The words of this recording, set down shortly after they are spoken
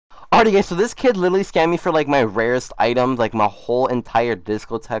Alrighty guys, so this kid literally scammed me for like my rarest items, like my whole entire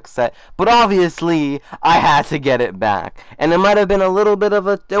discotheque set, but obviously I had to get it back. And it might have been a little bit of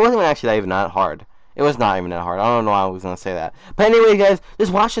a, it wasn't actually even that hard. It was not even that hard. I don't know why I was going to say that. But anyway, guys,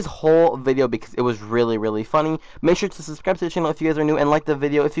 just watch this whole video because it was really, really funny. Make sure to subscribe to the channel if you guys are new and like the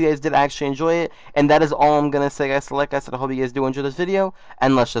video if you guys did actually enjoy it. And that is all I'm going to say, guys. So like I said, I hope you guys do enjoy this video.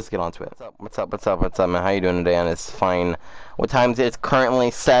 And let's just get on to it. What's up, man? How you doing today? And it's fine. What time is it? It's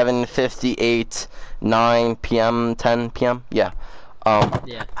currently 7:58, 9 p.m., 10 p.m.? Yeah.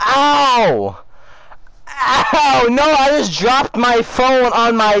 Yeah. Ow! Ow! No, I just dropped my phone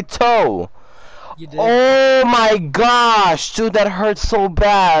on my toe. You did? Oh my gosh, dude, that hurts so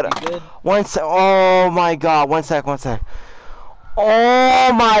bad. You did? One sec. Oh my god, one sec. Oh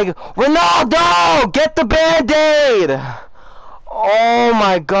my, Ronaldo, get the band-aid. Oh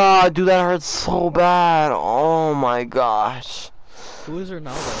my god, dude, that hurts so bad. Oh my gosh. Who is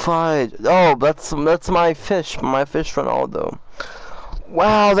Ronaldo? Fudge. Oh, that's my fish Ronaldo.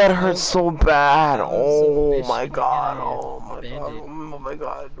 Wow, that hurts so bad. Oh my god. Oh my god. Oh my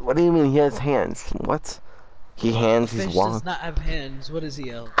god. What do you mean he has hands? What? He hands, he's Fish walking. does not have hands. What is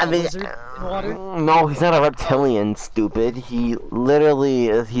he, a lizard in water? No, he's not a reptilian, stupid. He literally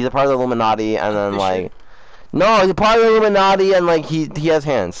is, he's a part of the Illuminati and then like no, he's a part of the Illuminati and like he has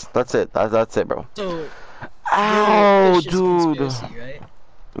hands. That's it. That's it, bro. So ow, dude. Right?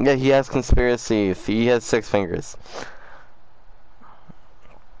 Yeah, he has conspiracy. He has 6 fingers.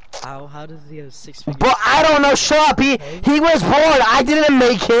 How does he have 6 fingers? But I don't know, shut up, he was born, I didn't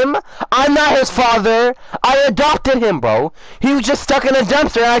make him, I'm not his father, I adopted him, bro. He was just stuck in a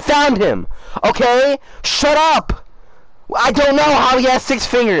dumpster and I found him, okay? Shut up! I don't know how he has 6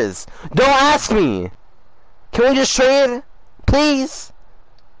 fingers, don't ask me. Can we just trade, please?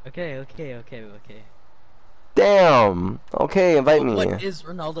 Okay. Damn. Okay, invite me. What is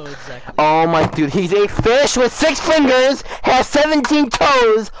Ronaldo exactly? Oh my dude, he's a fish with 6 fingers, has 17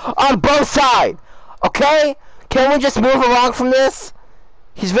 toes on both sides. Okay? Can we just move along from this?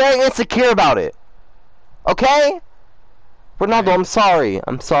 He's very insecure about it. Okay? Ronaldo, I'm sorry.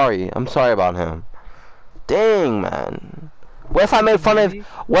 I'm sorry about him. Dang, man. What if I made fun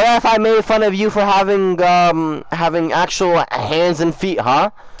of you for having actual hands and feet,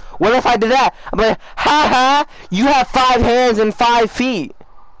 huh? What if I did that? I'm like, haha, you have 5 hands and 5 feet.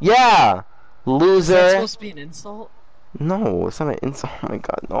 Yeah, loser. Is that supposed to be an insult? No, it's not an insult. Oh my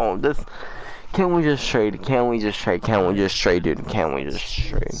god, no. This. Can't we just trade, dude? Can't we just trade? Yo,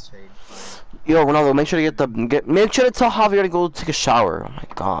 Ronaldo, make sure to make sure to tell Javier to go take a shower. Oh my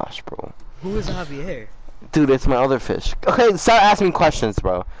gosh, bro. Who is Javier? Dude, it's my other fish. Okay, stop asking me questions,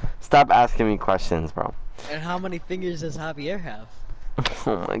 bro. Stop asking me questions, bro. And how many fingers does Javier have?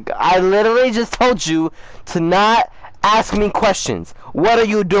 Oh my god, I literally just told you to not ask me questions. What are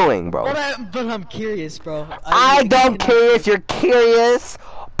you doing, bro? But I'm curious, bro. I don't care if you're curious,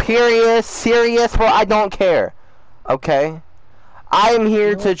 serious, bro. I don't care. Okay? I am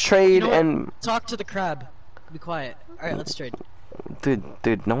here to trade and... Talk to the crab. Be quiet. Alright, let's trade.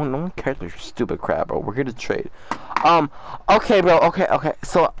 Dude, no one cares about your stupid crap, bro. We're here to trade. Okay, bro, okay.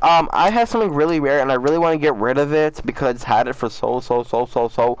 So, I have something really rare, and I really want to get rid of it, because I just had it for so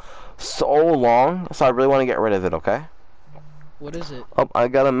long, so I really want to get rid of it, okay? What is it? Oh, I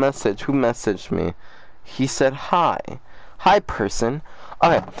got a message. Who messaged me? He said, hi, person.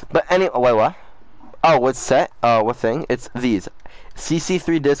 Okay, but anyway, wait, what? Oh, what set? What thing? It's these.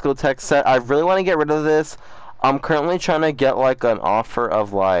 CC3 discotheque set. I really want to get rid of this. I'm currently trying to get like an offer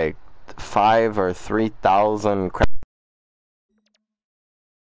of like 5,000 or 3,000 credits.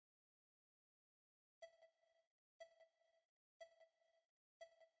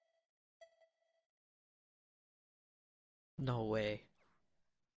 No way.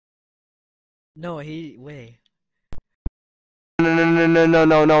 No, way. No,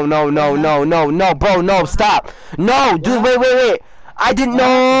 bro, no, stop. No, dude, wait. I didn't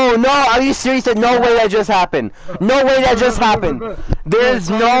know. No, are you serious? No way that just happened. No way that just happened. There's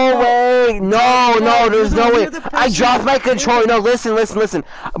no way. No, there's no way. I dropped my controller. No, listen.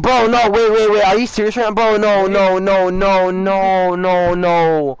 Bro, no, wait. Are you serious right now? Bro, no.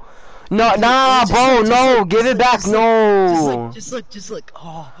 No, nah, bro, no, give it back, no. Just look.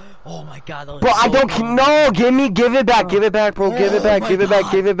 Oh my god. Bro, I don't, no, give it back, bro, give it back. No,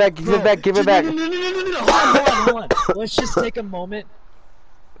 hold on. Let's just take a moment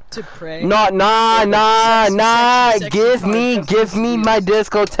to pray. Nah, give me my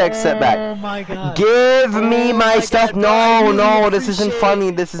discotheque set back. Oh my god. Give me my stuff, no, this isn't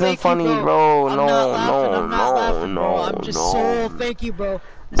funny, bro, no. I'm just so, thank you, bro.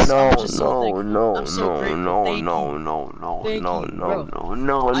 No, I'm just so no, thankful. no, I'm so no, grateful. no, Thank no, you. no, no, Thank no, you, no, bro. no,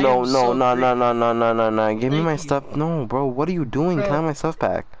 no, I no, am no, so no, no, grateful. no, no, no, no, no. Give me Thank my you, stuff. No, bro, what are you doing? Can I have bro. my stuff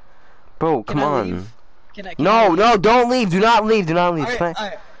back? Bro, Can come I on. leave? Can I No, leave? no, don't leave. Do not leave. Do not leave. Alright, alright,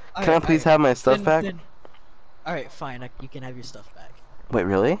 Can I alright, please alright. have my stuff back? Then, alright, fine. You can have your stuff back. Wait,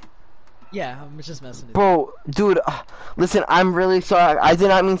 really? Yeah, I'm just messing with you. Bro, dude, listen, I'm really sorry. I did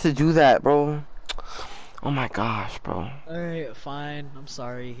not mean to do that, bro. Oh my gosh, bro. Alright, fine. I'm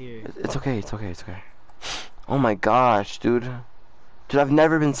sorry. Here. It's okay, it's okay, it's okay. Oh my gosh, dude. Dude, I've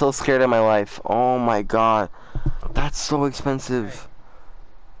never been so scared in my life. Oh my god. That's so expensive.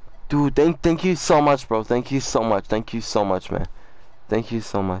 Dude, thank you so much, bro. Thank you so much. Thank you so much, man. Thank you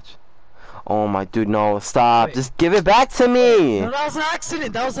so much. Oh my dude, no, stop. Wait. Just give it back to Wait. me. No, that was an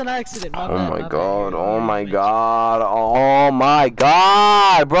accident. That was an accident. My Oh bad. my My bad. god, oh Here, my wait. god, oh my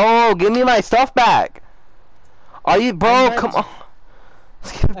god, bro, give me my stuff back. Are you, I bro, invited come you. on.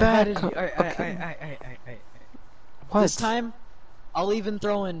 Let's give it I back. invited you. Okay. Alright. What? This time, I'll even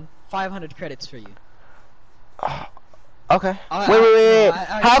throw in 500 credits for you. Okay. I- Wait. no,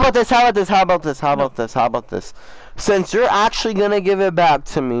 I- How about this? Since you're actually gonna give it back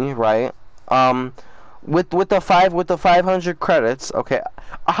to me, right? With the 500 credits, okay.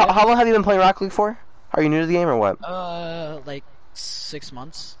 How long have you been playing Rocket League for? Are you new to the game or what? Like 6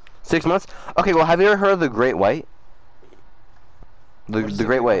 months. 6 months? Okay, well, have you ever heard of the Great White? What is The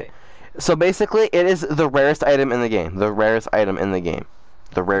Great White. So basically, it is the rarest item in the game. The rarest item in the game.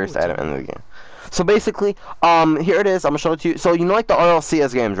 So basically, here it is. I'm gonna show it to you. So you know, like the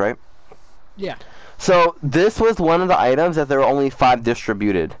RLCS games, right? Yeah. So this was one of the items that there were only 5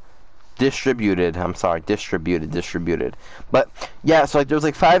 distributed. I'm sorry, distributed. But yeah, so like there's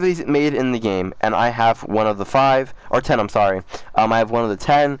like 5 of these made in the game, and I have one of the 5 or 10. I'm sorry. I have one of the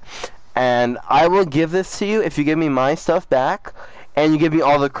 10, and I will give this to you if you give me my stuff back, and you give me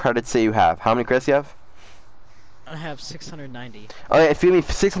all the credits that you have. How many credits do you have? I have 690. Okay, if you give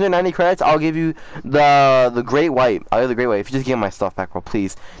me 690 credits, I'll give you the Great White. I'll give you the Great White. If you just give me my stuff back, bro,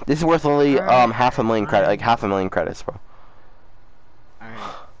 please. This is worth only half a million credits, like half a million credits, bro. Alright.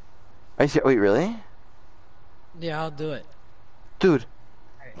 Are you serious? Wait, really? Yeah, I'll do it. Dude,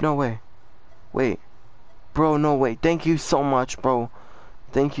 Alright. no way. Wait. Bro, no way. Thank you so much, bro.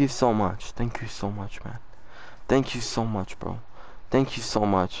 Thank you so much. Thank you so much, man. Thank you so much, bro. Thank you so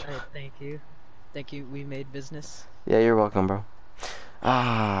much. Alright, thank you. Thank you. We made business. Yeah, you're welcome, bro.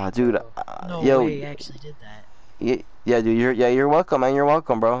 Dude. No Yo, way, I actually did that. yeah, dude. You're welcome, man. You're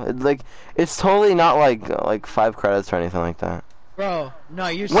welcome, bro. It's totally not like 5 credits or anything like that. Bro, no,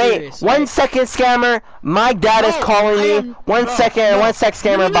 you're Wait, serious. 1 right? second, scammer. My dad is No, calling I me. am- One bro, second, no. 1 sec,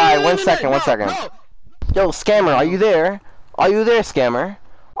 scammer. Bye. 1 second, 1 second. Bro. Yo, scammer, are you there? Are you there, scammer?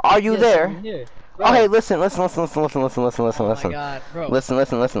 Are you Yes, there? I'm here. Bro. Okay, listen. Oh my god, bro.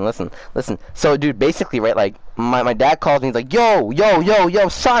 Listen. So, dude, basically, right, like, my dad calls me, he's like, yo,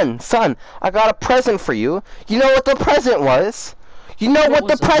 son, I got a present for you. You know what the present was? You know what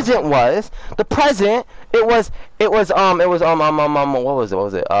the present was? The present, it was, what was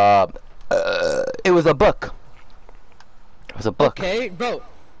it? It was a book. It was a book. Okay, bro.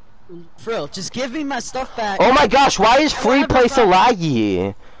 For real, just give me my stuff back. Oh my gosh, why is free play so problem.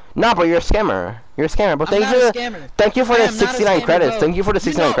 laggy? Nah, bro, you're a scammer. You're a scammer, but I'm not a scammer. thank you for I the am not a 69 scammer, credits. bro. Thank you for the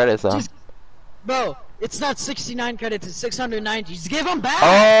 69 credits, though. Bro, it's not 69 credits, it's 690. Just give them back!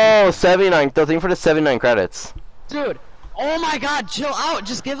 Oh, 79. Thank you for the 79 credits. Dude, oh my god, chill out.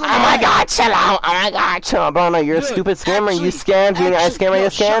 Just give them Oh back. my god, chill out. Oh my god, chill out. Bro, no, you're a Dude, stupid scammer. You actually- scammed me. I actually, scammed no, you.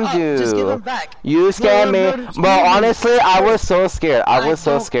 shut up. Just give them back. You scammed No, me. just Bro, give me. honestly, I was so scared. I was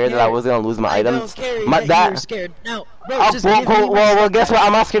so don't scared that I care. was gonna lose my items. I don't care My that you were scared. No, bro, just give me my well, stuff guess back. what?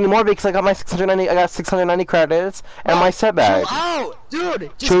 I'm not scared anymore because I got my 690. I got 690 credits and Bro, my setback. Chill out,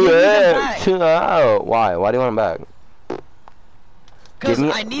 dude. Just give me them back. Chill out. Why? Why do you want them back? Because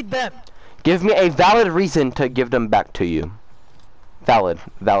me- I need them. Give me a valid reason to give them back to you. Valid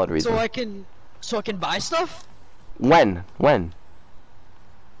reason. So I can buy stuff? When? When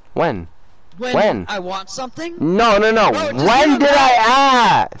When? I want something? No. Bro, just When give did them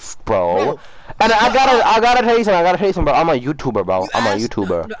I ask, bro? Bro, And I shut gotta tell you something, bro. I'm a YouTuber, bro. I'm a asked-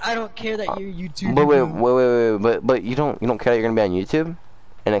 YouTuber. No, I don't care that you're YouTube. But you don't care that you're gonna be on YouTube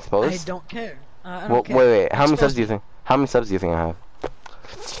and I exposed? don't care. I don't Well, care. wait. How many subs Expose do you me. think? How many subs do you think I have?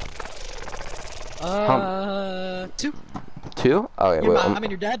 2. 2? Okay, Your wait. mom, I mean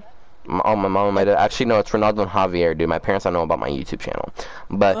your dad? Oh, my mom and my dad. Actually, no, it's Ronaldo and Javier, dude. My parents don't know about my YouTube channel.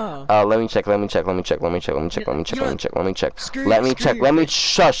 But Oh. let me check. Let me check. You know Let me check. what? Screw- Let me screw check. your Let me face.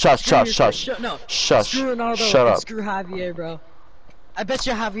 shush. Screw your face. No. Shush. Screw Ronaldo Shut and up. screw Javier, bro. I bet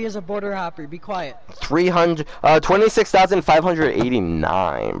you Javi is a border hopper. Be quiet.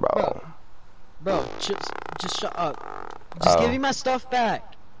 26,589, bro. Bro, just shut up. Just give me my stuff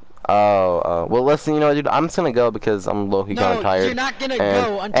back. Well, listen, you know, dude, I'm just gonna go because I'm low-key kind of tired. You're not gonna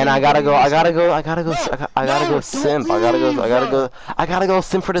go until and I you gotta give go. me I my gotta stuff. go. I gotta go. I gotta go simp. I gotta go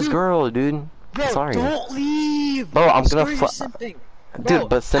simp for this girl, dude. Bro, Sorry. don't leave. Bro, I'm Screw gonna. your simping. Dude, Bro,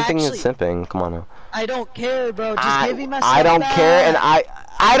 but simping actually, is simping. Come on now. I don't care, bro. Just give me my stuff I don't back. care, and I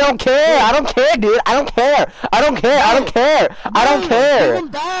don't care. I don't care, dude. I don't care. I don't care. I don't care. I don't care. Give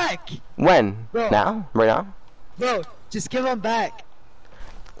them back. When? Bro. Now? Right now? Bro, just give them back.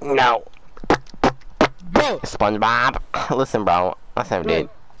 No. Bro. SpongeBob. Listen, bro. Listen, Bro. dude.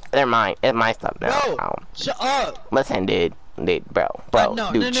 They're mine. It's my stuff now. Bro, shut up. Listen, dude. Bro.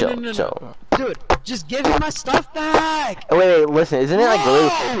 No, Dude, no. chill. Dude, just give me my stuff back. Oh, wait, listen. Isn't it like No!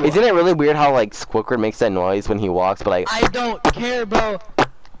 really? Isn't it really weird how like Squidward makes that noise when he walks? But like I don't care, bro.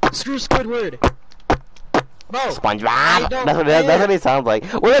 Screw Squidward. Bro, SpongeBob. don't That's what he sounds like.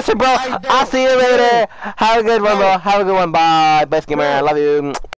 Well, listen, bro. I don't I'll see you later. Have a good one, bro. Bro. Have a good one. Bye. Best gamer. I love you.